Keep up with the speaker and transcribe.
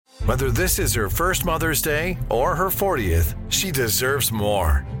Whether this is her first Mother's Day or her 40th, she deserves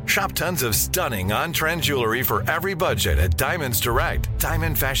more. Shop tons of stunning on-trend jewelry for every budget at Diamonds Direct.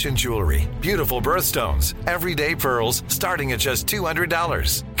 Diamond fashion jewelry, beautiful birthstones, everyday pearls starting at just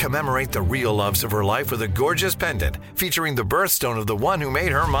 $200. Commemorate the real loves of her life with a gorgeous pendant featuring the birthstone of the one who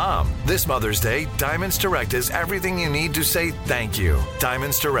made her mom. This Mother's Day, Diamonds Direct is everything you need to say thank you.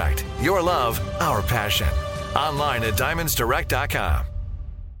 Diamonds Direct. Your love, our passion. Online at diamondsdirect.com.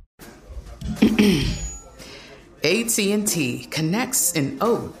 AT&T connects an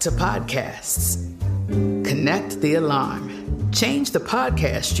ode to podcasts. Connect the alarm. Change the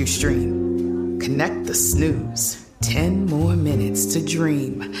podcast you stream. Connect the snooze. 10 more minutes to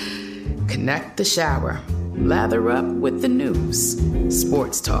dream. Connect the shower. Lather up with the news.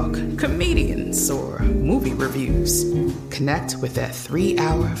 Sports talk, comedians, or movie reviews. Connect with that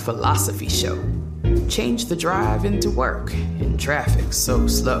 3-hour philosophy show. Change the drive into work in traffic so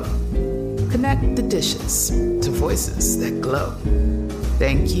slow. Connect the dishes to voices that glow.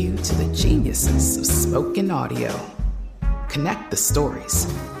 Thank you to the geniuses of spoken audio. Connect the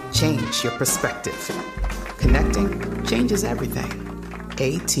stories. Change your perspective. Connecting changes everything.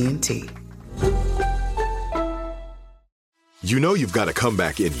 AT&T. You know you've got a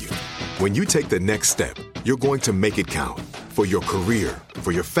comeback in you. When you take the next step, you're going to make it count. For your career,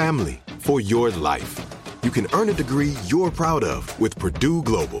 for your family, for your life. You can earn a degree you're proud of with Purdue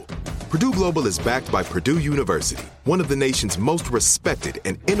Global. Purdue Global is backed by Purdue University, one of the nation's most respected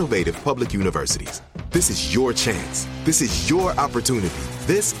and innovative public universities. This is your chance. This is your opportunity.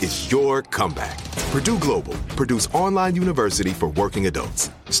 This is your comeback. Purdue Global, Purdue's online university for working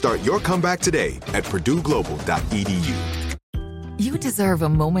adults. Start your comeback today at purdueglobal.edu. You deserve a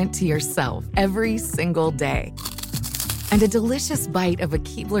moment to yourself every single day. And a delicious bite of a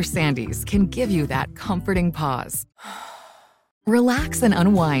Keebler Sandies can give you that comforting pause. Relax and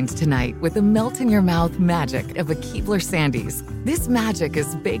unwind tonight with the melt-in-your-mouth magic of a Keebler Sandies. This magic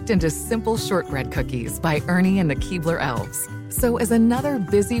is baked into simple shortbread cookies by Ernie and the Keebler Elves. So as another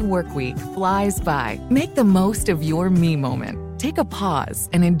busy work week flies by, make the most of your me moment. Take a pause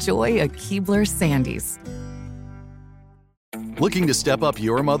and enjoy a Keebler Sandies. Looking to step up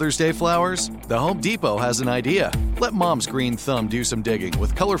your Mother's Day flowers? The Home Depot has an idea. Let Mom's green thumb do some digging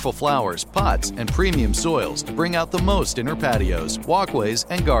with colorful flowers, pots, and premium soils to bring out the most in her patios, walkways,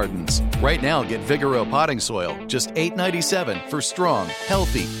 and gardens. Right now, get Vigoro potting soil, just $8.97 for strong,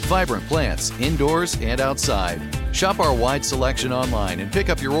 healthy, vibrant plants indoors and outside. Shop our wide selection online and pick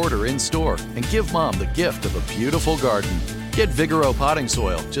up your order in-store and give Mom the gift of a beautiful garden. Get Vigoro potting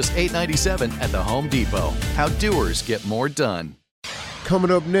soil, just $8.97 at the Home Depot. How doers get more done.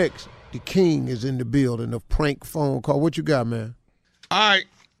 Coming up next, the king is in the building. A prank phone call. What you got, man? All right,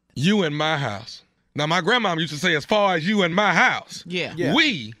 you in my house. Now, my grandmama used to say, as far as you in my house,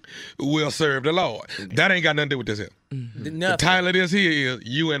 we will serve the Lord. That ain't got nothing to do with this here. Mm-hmm. The title of this here is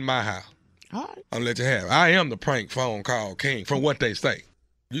You in My House. All right. I'll let you have it. I am the prank phone call king, from what they say.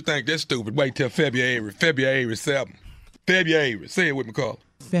 You think that's stupid? Wait till February 7th. February. Say it with me, Carl.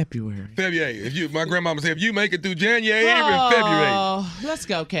 February. My grandmama said, if you make it through January and February. Oh, let's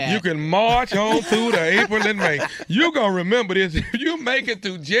go, Cat. You can march on through to April and May. You're going to remember this. If you make it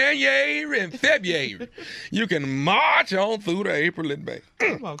through January and February, you can march on through to April and May.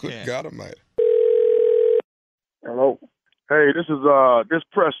 Good God Almighty. Hello. Hey, this is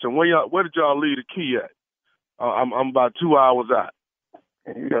Preston. Where did y'all leave the key at? I'm about 2 hours out.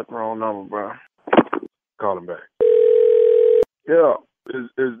 You got the wrong number, bro. Call him back. Yeah.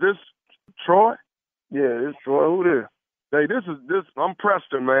 Is this Troy? Yeah, it's Troy. Who this? Hey, I'm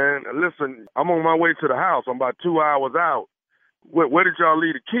Preston, man. Listen, I'm on my way to the house. I'm about 2 hours out. Where did y'all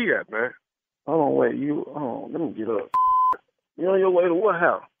leave the key at, man? Hold on, wait. Let me get up. You on your way to what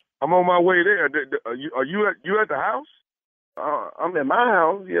house? I'm on my way there. Are you at the house? I'm at my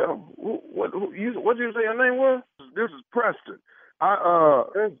house, yeah. What did you say your name was? This is Preston.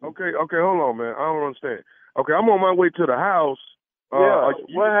 Okay, hold on, man. I don't understand. Okay, I'm on my way to the house.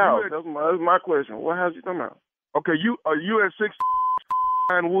 What house? That's my question. What house you talking about? Okay, are you at 6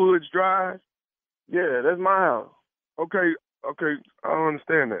 Woods Drive? Yeah, that's my house. Okay, I don't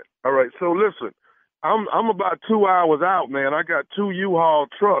understand that. All right, so listen, I'm about 2 hours out, man. I got 2 U-Haul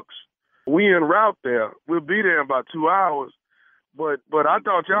trucks. We en route there. We'll be there in about 2 hours. But I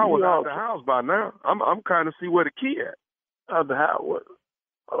thought y'all was out the house by now. I'm kind of see where the key at. Out the house? What?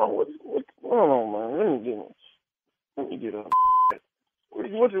 Hold on, man. Let me get up. Hold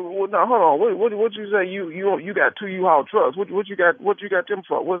on. What you say? You got 2 U-Haul trucks. What you got them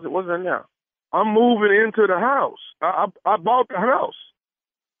for? What's that now? I'm moving into the house. I bought the house.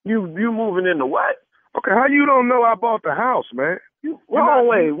 You moving into what? Okay, how you don't know I bought the house, man? Wrong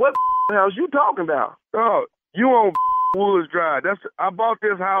way. What house you talking about? Oh, you on Woods Drive. I bought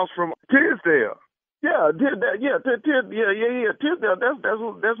this house from Tisdale. Yeah, Tisdale.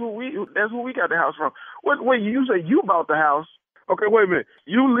 That's who we got the house from. Wait, you say you bought the house? Okay, wait a minute.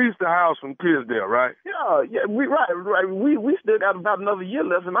 You leased the house from Tisdale, right? Yeah, right. We still got about another year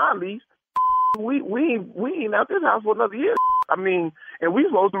left in our lease. We ain't out this house for another year. I mean, and we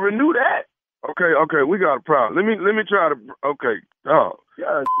supposed to renew that. Okay, we got a problem. Let me try to. Okay, yeah,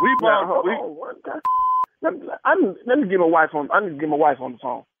 we bought. Let me get my wife on. I need to get my wife on the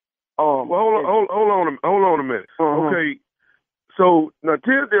phone. Well, hold on a minute. Okay, so now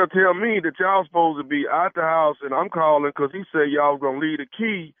Tisdale tell me that y'all supposed to be out the house, and I'm calling because he said y'all gonna leave the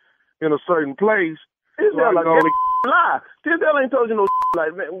key in a certain place. Tisdale like lie. Tisdale ain't told you no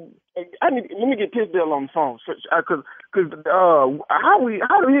like man. Let me get Tisdale on the phone, cause he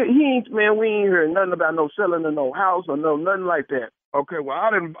ain't man. We ain't heard nothing about no selling of no house or nothing like that. Okay, well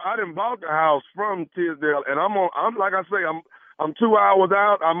I didn't bought the house from Tisdale, and I'm like I say I'm 2 hours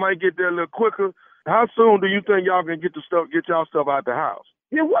out. I might get there a little quicker. How soon do you think y'all can get y'all stuff out the house?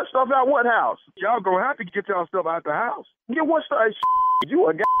 Get what stuff out what house? Y'all gonna have to get y'all stuff out the house. Get what stuff? You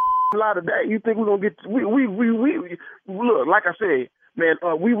a lot of that. You think we're gonna get? We look like I said. Man,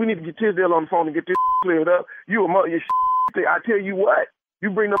 we need to get Tisdale on the phone and get this cleared up. I tell you what, you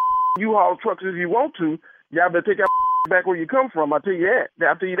bring the U-Haul trucks if you want to. Y'all better take that back where you come from. I tell you that.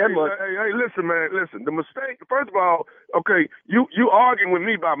 I tell you that much. Hey, listen, man, listen. The mistake. First of all, okay, you arguing with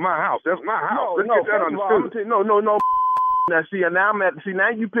me about my house. That's my house. Let's get that understood. No. Now see, now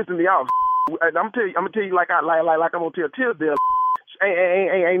you pissing me off. I'm gonna tell you like I'm gonna tell Tisdale.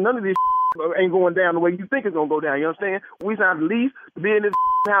 Ain't none of this ain't going down the way you think it's gonna go down. You understand? We signed a lease to be in this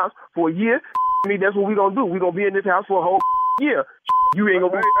house for a year. I mean, that's what we gonna do. We gonna be in this house for a whole year. You ain't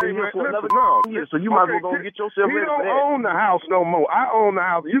gonna be in here for another year. So you might as well go get yourself ready for that. You don't own the house no more. I own the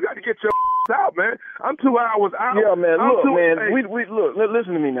house. You got to get your out, man. I'm 2 hours out. Yeah, man. We look.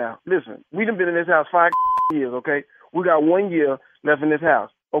 Listen to me now. Listen. We done been in this house 5 years. Okay. We got 1 year left in this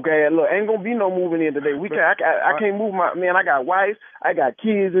house. Okay, look, ain't gonna be no moving in today. I can't move my man. I got wife, I got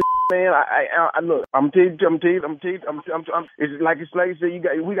kids, and man. I look. I'm telling you. It's like you said.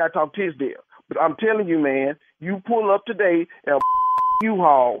 We gotta talk Tisdale. But I'm telling you, man. You pull up today and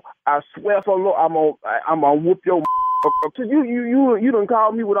U-Haul. I swear for Lord, I'm gonna whoop your. So you done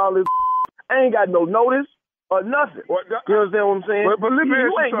called me with all this. I ain't got no notice. Or nothing. You understand what I'm saying? But let me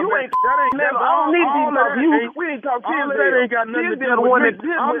ask you something. I don't need to talk to you. We ain't talk to Tisdale. That ain't got nothing to do with me.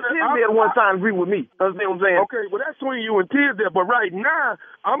 Tisdale the one trying to agree with me. Understand what I'm saying? Okay, well that's between you and Tisdale. But right now,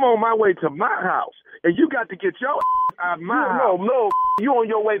 I'm on my way to my house, and you got to get your out of my house. No, you on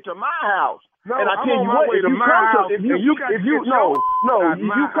your way to my house. No, and I tell you what, if you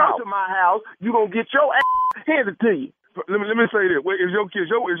come to my house, you gonna get your ass handed to you. Let me say this.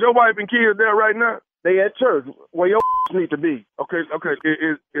 Is your wife and kids there right now? They at church where your need to be. Okay.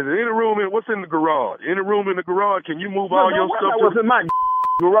 Is there any room what's in the garage? Any room in the garage? Can you move all your stuff? What's in my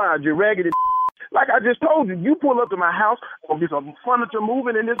garage? You raggedy. Like I just told you, you pull up to my house, gonna be some furniture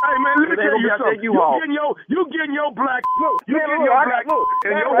moving in this. Hey man, let me tell you something. You getting your black look. You getting your black look.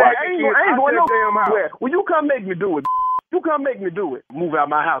 And your wife ain't going no damn house. Well, you come make me do it. You come make me do it. Move out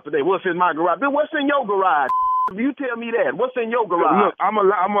my house today. What's in my garage? What's in your garage? You tell me that. What's in your garage? Look, I'm gonna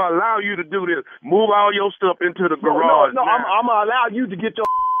allow you to do this. Move all your stuff into the garage. No, I'm gonna allow you to get your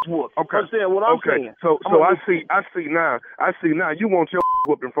whooped. Okay. Understand what I'm saying? So I see now. You want your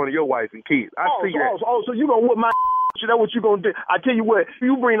whooped in front of your wife and kids. I see that. So you gonna whoop my? That's what you gonna do. I tell you what.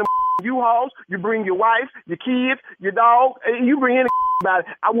 You bring them U-Hauls. You bring your wife, your kids, your dog. You bring any about it.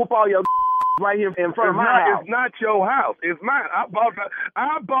 I whoop all your. Right here in front of my house. It's not your house. It's mine. I bought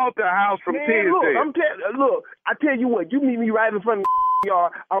the house from Tisdale. Look, I tell you what. You meet me right in front of the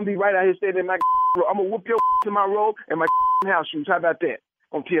yard. I'm gonna be right out here standing in my road. I'm gonna whoop your in my robe and my house shoes. How about that?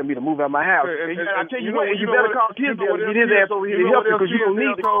 Gonna tell me to move out my house. And I tell you what. You better call Tisdale and get his ass over here to help you because you don't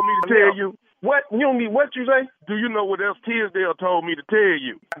need it. Told me to tell you. What? You don't need what you say? Do you know what else Tisdale told me to tell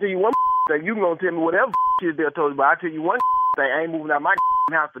you? I tell you one thing. You gonna tell me whatever Tisdale told you, but I tell you one thing. I ain't moving out my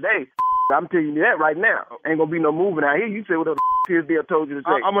house today. I'm telling you that right now. Ain't gonna be no moving out here. You say what the Tisdale told you to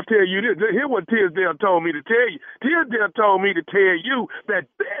say. I'm gonna tell you this. Here's what Tisdale told me to tell you. Tisdale told me to tell you that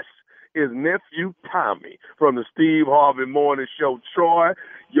this is nephew Tommy from the Steve Harvey Morning Show. Troy,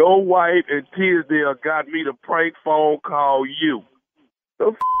 your wife and Tisdale got me to prank phone call you.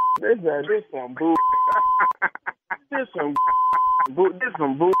 The this some boo. This some boo. This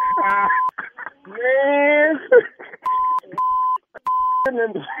some boo. Man. I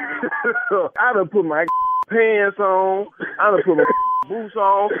done put my pants on. I done put my boots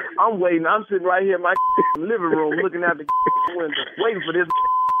on. I'm waiting. I'm sitting right here in my living room looking out the window, waiting for this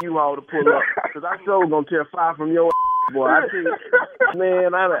U-Haul to pull up. Because I sure gonna tear fire from your boy. I tell you,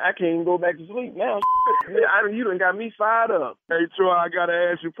 man, I can't even go back to sleep now. You done got me fired up. Hey, Troy, I got to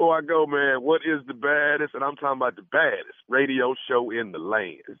ask you before I go, man, what is the baddest, and I'm talking about the baddest, radio show in the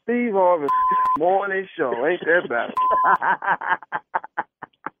land? Steve Harvey morning show. Ain't that bad?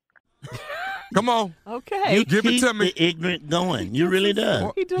 Come on. Okay. You give it to me. The ignorant going. You really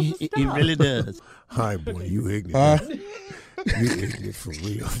does. He doesn't stop. He really does. Hi, boy, you ignorant. You ignorant for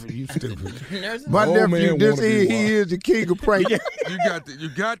real. You stupid. My nephew, he is the king of prank. You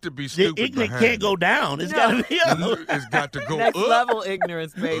got to be stupid. The ignorant can't go down. It's got to be up. It's got to go Next up. level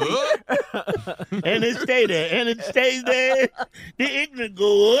ignorance, baby. And it stay there. And it stays there. The ignorant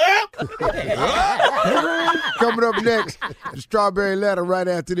go up. Coming up next, the Strawberry Ladder right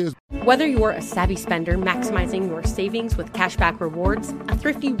after this. Whether you're a savvy spender maximizing your savings with cashback rewards, a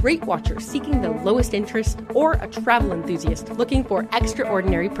thrifty rate watcher seeking the lowest interest, or a travel enthusiast looking for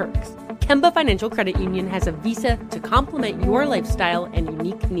extraordinary perks, Kemba Financial Credit Union has a visa to complement your lifestyle and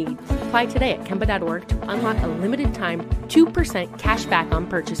unique needs. Apply today at Kemba.org to unlock a limited time 2% cash back on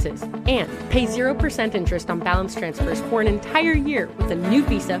purchases and pay 0% interest on balance transfers for an entire year with a new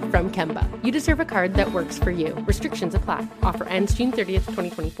visa from Kemba. You deserve a card that works for you. Restrictions apply. Offer ends June 30th,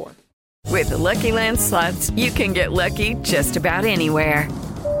 2024. With the Lucky Land Slots, you can get lucky just about anywhere.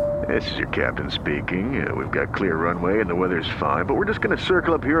 This is your captain speaking. We've got clear runway and the weather's fine, but we're just going to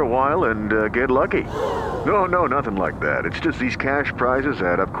circle up here a while and get lucky. No, nothing like that. It's just these cash prizes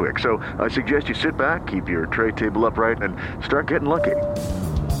add up quick. So I suggest you sit back, keep your tray table upright, and start getting lucky.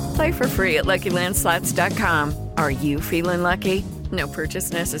 Play for free at LuckyLandSlots.com. Are you feeling lucky? No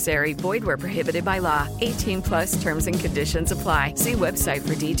purchase necessary. Void where prohibited by law. 18+ terms and conditions apply. See website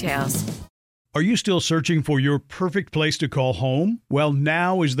for details. Are you still searching for your perfect place to call home? Well,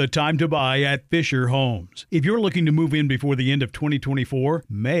 now is the time to buy at Fisher Homes. If you're looking to move in before the end of 2024,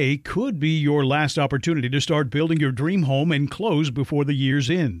 May could be your last opportunity to start building your dream home and close before the year's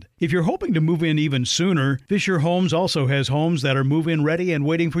end. If you're hoping to move in even sooner, Fisher Homes also has homes that are move-in ready and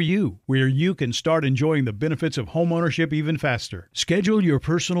waiting for you, where you can start enjoying the benefits of homeownership even faster. Schedule your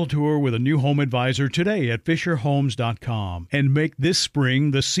personal tour with a new home advisor today at FisherHomes.com and make this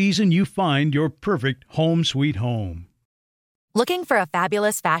spring the season you find your perfect home sweet home. Looking for a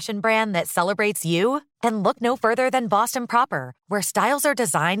fabulous fashion brand that celebrates you? Then look no further than Boston Proper, where styles are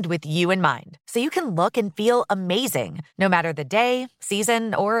designed with you in mind, so you can look and feel amazing, no matter the day,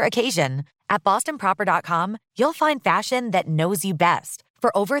 season, or occasion. At BostonProper.com, you'll find fashion that knows you best.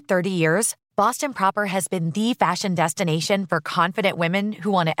 For over 30 years, Boston Proper has been the fashion destination for confident women who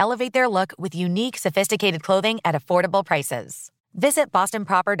want to elevate their look with unique, sophisticated clothing at affordable prices. Visit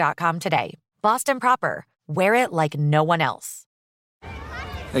BostonProper.com today. Boston Proper. Wear it like no one else.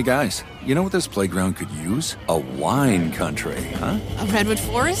 Hey guys, you know what this playground could use? A wine country, huh? A redwood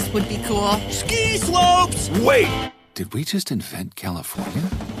forest would be cool. Ski slopes! Wait! Did we just invent California?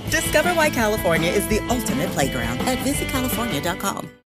 Discover why California is the ultimate playground at visitcalifornia.com.